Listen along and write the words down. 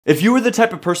If you are the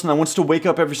type of person that wants to wake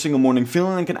up every single morning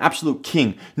feeling like an absolute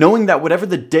king, knowing that whatever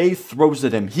the day throws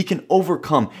at him, he can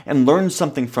overcome and learn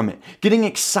something from it, getting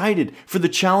excited for the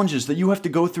challenges that you have to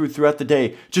go through throughout the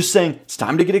day, just saying it's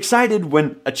time to get excited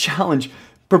when a challenge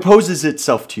proposes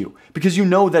itself to you, because you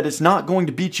know that it's not going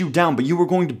to beat you down, but you are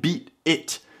going to beat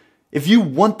it. If you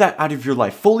want that out of your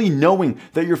life, fully knowing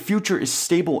that your future is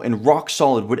stable and rock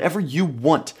solid, whatever you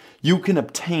want, you can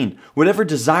obtain. Whatever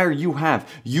desire you have,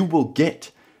 you will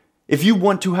get. If you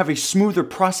want to have a smoother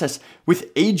process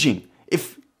with aging,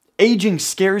 if aging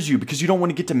scares you because you don't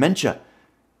want to get dementia,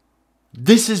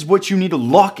 this is what you need to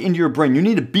lock into your brain. You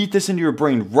need to beat this into your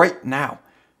brain right now.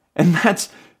 And that's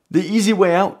the easy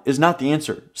way out is not the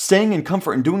answer. Staying in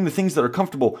comfort and doing the things that are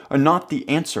comfortable are not the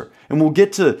answer. And we'll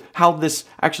get to how this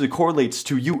actually correlates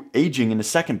to you aging in a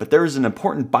second, but there is an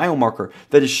important biomarker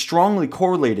that is strongly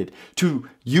correlated to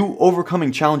you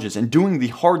overcoming challenges and doing the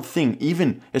hard thing,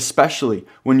 even especially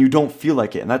when you don't feel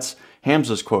like it. And that's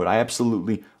Hamza's quote. I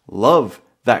absolutely love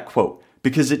that quote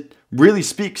because it really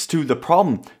speaks to the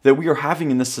problem that we are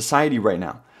having in this society right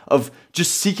now of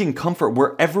just seeking comfort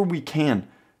wherever we can.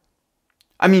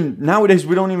 I mean, nowadays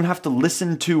we don't even have to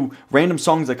listen to random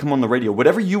songs that come on the radio.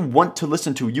 Whatever you want to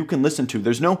listen to, you can listen to.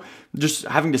 There's no just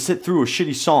having to sit through a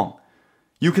shitty song.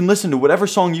 You can listen to whatever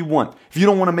song you want. If you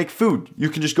don't want to make food, you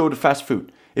can just go to fast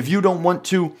food. If you don't want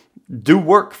to do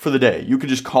work for the day, you can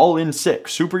just call in sick.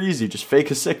 Super easy. Just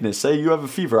fake a sickness. Say you have a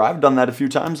fever. I've done that a few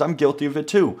times. I'm guilty of it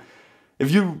too.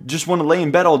 If you just want to lay in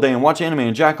bed all day and watch anime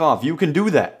and jack off, you can do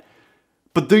that.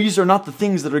 But these are not the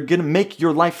things that are going to make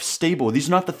your life stable. These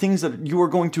are not the things that you are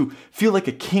going to feel like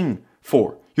a king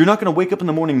for. You're not going to wake up in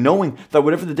the morning knowing that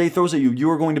whatever the day throws at you, you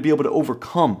are going to be able to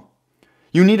overcome.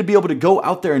 You need to be able to go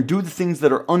out there and do the things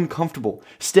that are uncomfortable.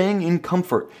 Staying in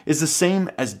comfort is the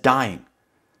same as dying.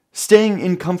 Staying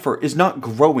in comfort is not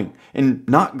growing, and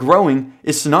not growing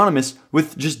is synonymous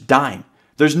with just dying.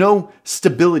 There's no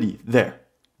stability there.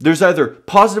 There's either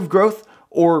positive growth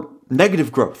or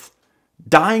negative growth.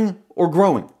 Dying or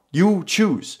growing. You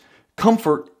choose.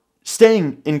 Comfort,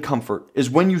 staying in comfort,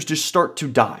 is when you just start to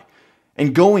die.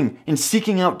 And going and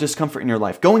seeking out discomfort in your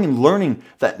life. Going and learning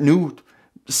that new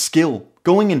skill.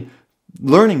 Going and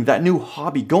learning that new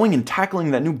hobby. Going and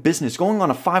tackling that new business. Going on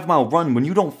a 5-mile run when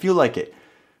you don't feel like it.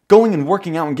 Going and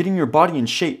working out and getting your body in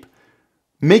shape.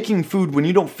 Making food when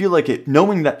you don't feel like it.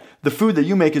 Knowing that the food that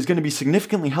you make is going to be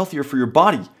significantly healthier for your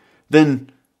body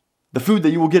than the food that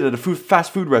you will get at a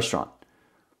fast food restaurant.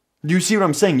 Do you see what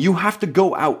I'm saying? You have to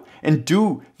go out and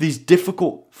do these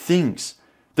difficult things.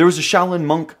 There was a Shaolin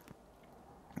monk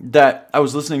that I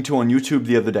was listening to on YouTube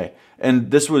the other day.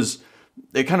 And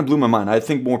it kind of blew my mind. I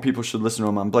think more people should listen to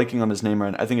him. I'm blanking on his name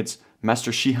right now. I think it's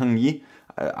Master Shi Heng Yi.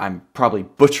 I'm probably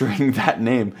butchering that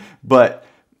name. But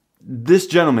this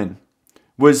gentleman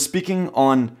was speaking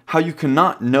on how you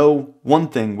cannot know one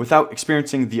thing without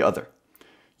experiencing the other.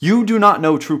 You do not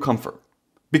know true comfort.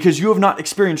 Because you have not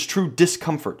experienced true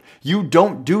discomfort. You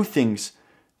don't do things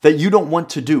that you don't want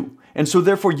to do. And so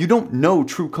therefore you don't know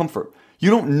true comfort.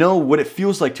 You don't know what it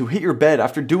feels like to hit your bed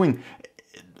after doing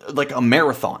like a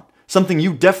marathon. Something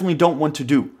you definitely don't want to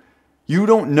do. You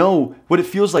don't know what it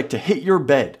feels like to hit your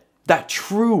bed. That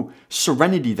true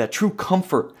serenity, that true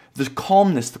comfort, the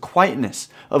calmness, the quietness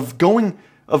of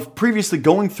previously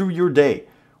going through your day,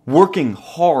 working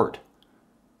hard,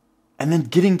 and then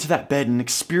getting to that bed and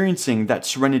experiencing that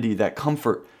serenity, that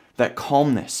comfort, that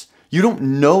calmness. You don't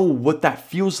know what that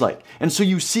feels like. And so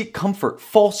you seek comfort,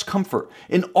 false comfort,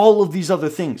 in all of these other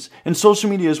things. And social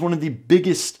media is one of the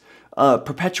biggest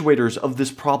perpetuators of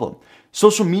this problem.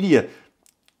 Social media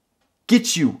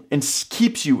gets you and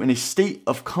keeps you in a state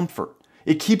of comfort.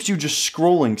 It keeps you just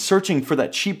scrolling, searching for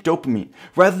that cheap dopamine,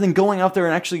 rather than going out there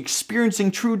and actually experiencing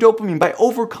true dopamine by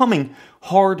overcoming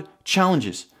hard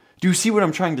challenges. Do you see what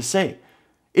I'm trying to say?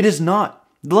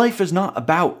 Life is not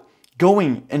about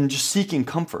going and just seeking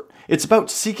comfort. It's about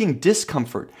seeking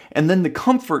discomfort. And then the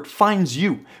comfort finds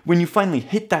you when you finally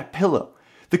hit that pillow.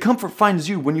 The comfort finds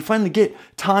you when you finally get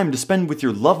time to spend with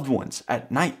your loved ones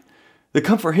at night. The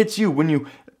comfort hits you when you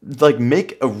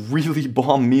make a really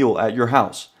bomb meal at your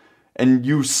house. And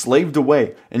you slaved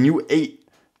away and you ate,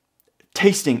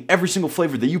 tasting every single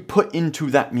flavor that you put into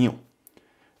that meal.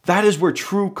 That is where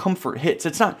true comfort hits.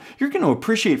 You're going to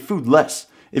appreciate food less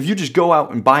if you just go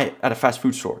out and buy it at a fast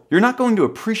food store. You're not going to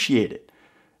appreciate it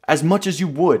as much as you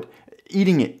would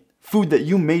eating food that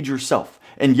you made yourself.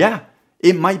 And yeah,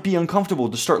 it might be uncomfortable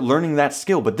to start learning that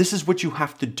skill, but this is what you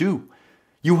have to do.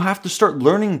 You have to start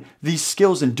learning these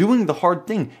skills and doing the hard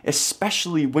thing,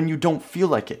 especially when you don't feel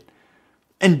like it.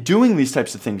 And doing these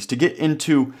types of things to get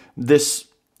into this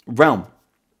realm.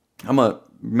 I'm going to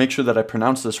make sure that I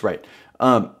pronounce this right.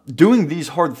 doing these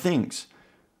hard things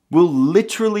will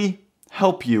literally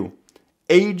help you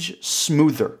age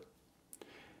smoother.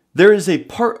 There is a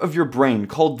part of your brain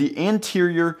called the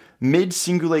anterior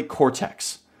mid-cingulate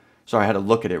cortex. Sorry, I had to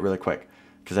look at it really quick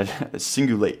because I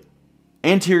cingulate.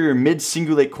 Anterior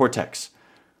mid-cingulate cortex.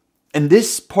 And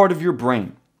this part of your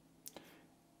brain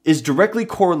is directly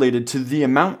correlated to the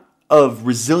amount of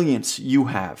resilience you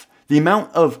have, the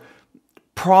amount of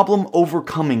problem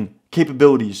overcoming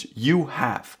capabilities you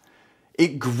have.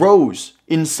 It grows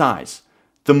in size.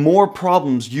 The more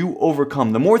problems you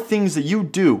overcome, the more things that you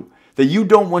do that you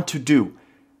don't want to do,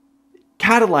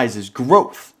 catalyzes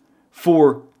growth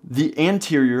for the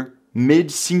anterior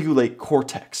mid-cingulate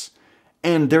cortex.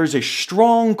 And there's a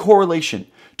strong correlation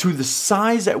to the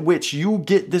size at which you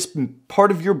get this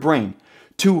part of your brain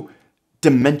to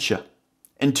dementia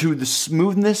and to the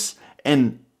smoothness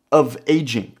and of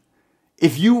aging.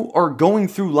 If you are going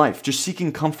through life just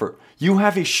seeking comfort, you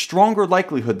have a stronger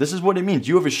likelihood. This is what it means.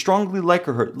 You have a stronger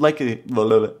likelihood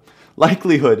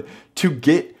to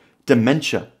get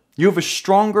dementia. You have a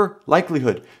stronger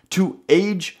likelihood to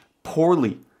age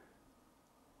poorly.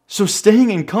 So staying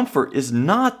in comfort is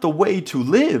not the way to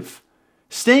live.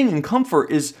 Staying in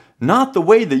comfort is not the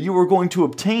way that you are going to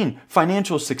obtain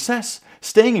financial success.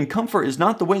 Staying in comfort is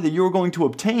not the way that you are going to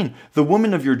obtain the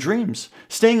woman of your dreams.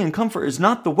 Staying in comfort is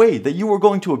not the way that you are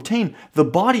going to obtain the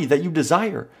body that you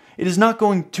desire. It is not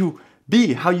going to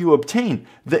be how you obtain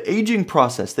the aging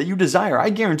process that you desire. I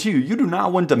guarantee you, you do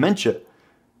not want dementia.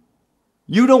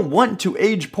 You don't want to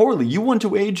age poorly. You want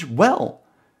to age well.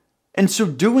 And so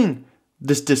doing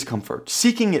this discomfort,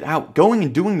 seeking it out, going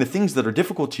and doing the things that are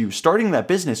difficult to you, starting that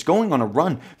business, going on a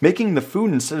run, making the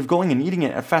food instead of going and eating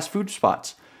it at fast food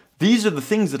spots. These are the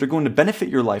things that are going to benefit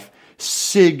your life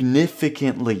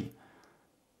significantly.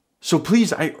 So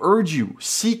please, I urge you,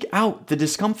 seek out the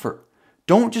discomfort.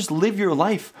 Don't just live your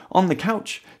life on the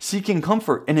couch, seeking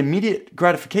comfort and immediate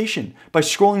gratification by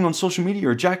scrolling on social media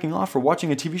or jacking off or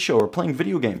watching a TV show or playing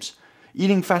video games,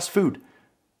 eating fast food.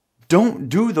 Don't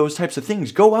do those types of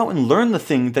things. Go out and learn the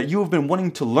thing that you have been wanting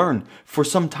to learn for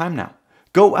some time now.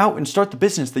 Go out and start the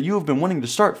business that you have been wanting to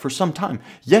start for some time.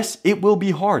 Yes, it will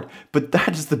be hard, but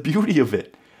that is the beauty of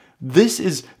it. This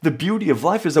is the beauty of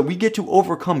life, is that we get to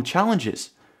overcome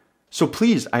challenges. So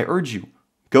please, I urge you,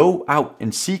 go out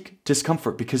and seek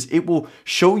discomfort, because it will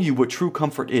show you what true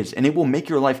comfort is, and it will make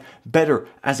your life better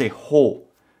as a whole.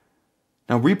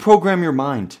 Now reprogram your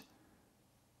mind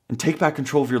and take back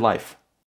control of your life.